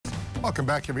Welcome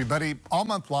back, everybody. All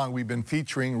month long, we've been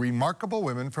featuring remarkable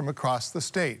women from across the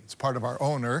state. It's part of our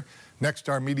Honor,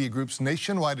 Nexstar Media Group's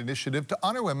nationwide initiative to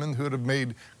honor women who have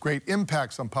made great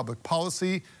impacts on public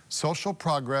policy, social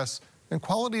progress, and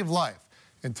quality of life.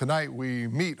 And tonight, we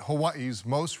meet Hawaii's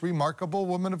most remarkable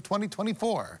woman of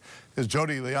 2024. As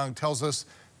Jody Leong tells us,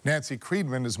 Nanci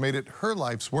Kriedman has made it her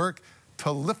life's work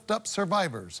to lift up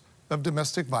survivors of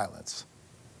domestic violence.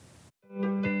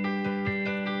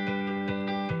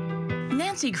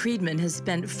 Nanci Kriedman has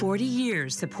spent 40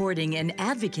 years supporting and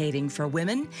advocating for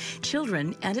women,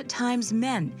 children, and at times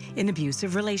men in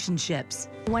abusive relationships.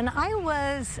 When I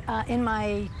was in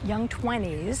my young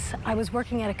 20s, I was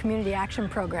working at a community action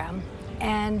program,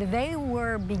 and they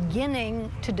were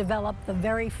beginning to develop the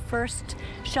very first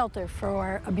shelter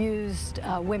for abused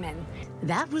women.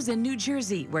 That was in New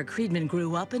Jersey, where Kriedman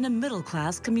grew up in a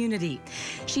middle-class community.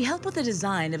 She helped with the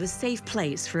design of a safe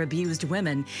place for abused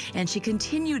women, and she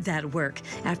continued that work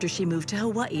after she moved to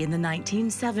Hawaii in the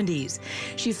 1970s.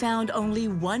 She found only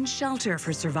one shelter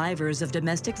for survivors of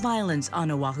domestic violence on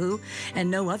Oahu,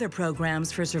 and no other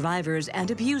programs for survivors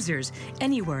and abusers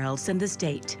anywhere else in the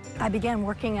state. I began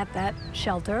working at that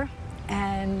shelter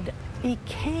and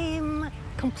became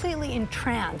completely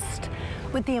entranced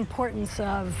with the importance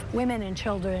of women and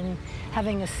children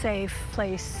having a safe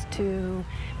place to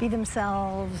be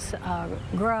themselves,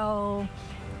 grow,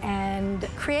 and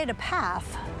create a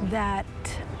path that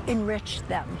enriched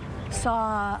them.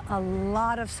 Saw a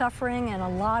lot of suffering and a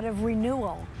lot of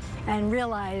renewal, and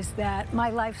realized that my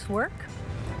life's work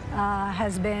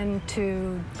has been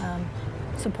to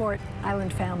support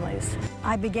island families.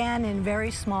 I began in very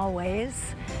small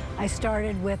ways. I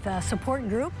started with a support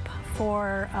group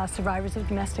for survivors of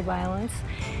domestic violence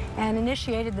and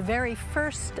initiated the very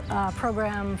first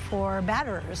program for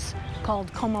batterers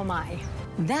called Komomai.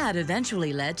 That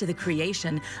eventually led to the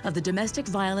creation of the Domestic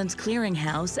Violence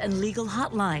Clearinghouse and Legal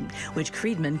Hotline, which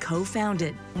Kriedman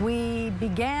co-founded. We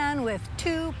began with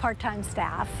 2 part-time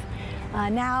staff.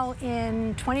 Now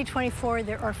in 2024,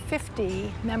 there are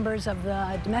 50 members of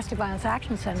the Domestic Violence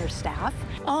Action Center staff,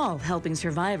 all helping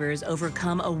survivors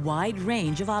overcome a wide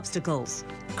range of obstacles.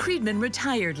 Kriedman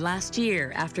retired last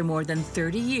year after more than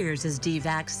 30 years as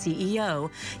DVAC's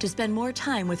CEO to spend more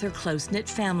time with her close-knit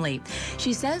family.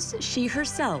 She says she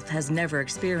herself has never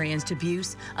experienced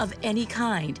abuse of any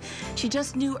kind. She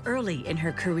just knew early in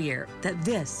her career that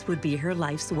this would be her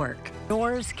life's work.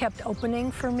 Doors kept opening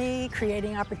for me,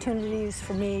 creating opportunities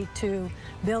for me to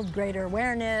build greater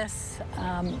awareness,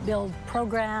 build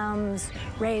programs,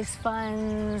 raise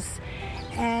funds,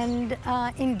 and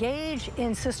engage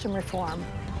in system reform.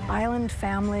 Island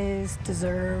families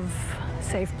deserve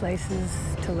safe places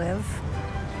to live,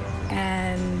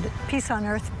 and peace on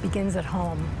earth begins at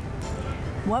home.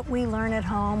 What we learn at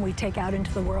home, we take out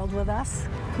into the world with us.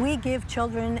 We give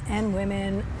children and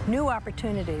women new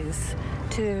opportunities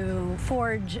to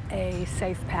forge a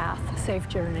safe path, a safe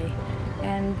journey,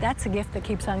 and that's a gift that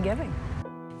keeps on giving.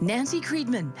 Nanci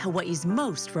Kriedman, Hawaii's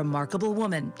most remarkable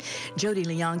woman. Jody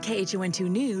Leong, KHON2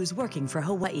 News, working for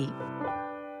Hawaii.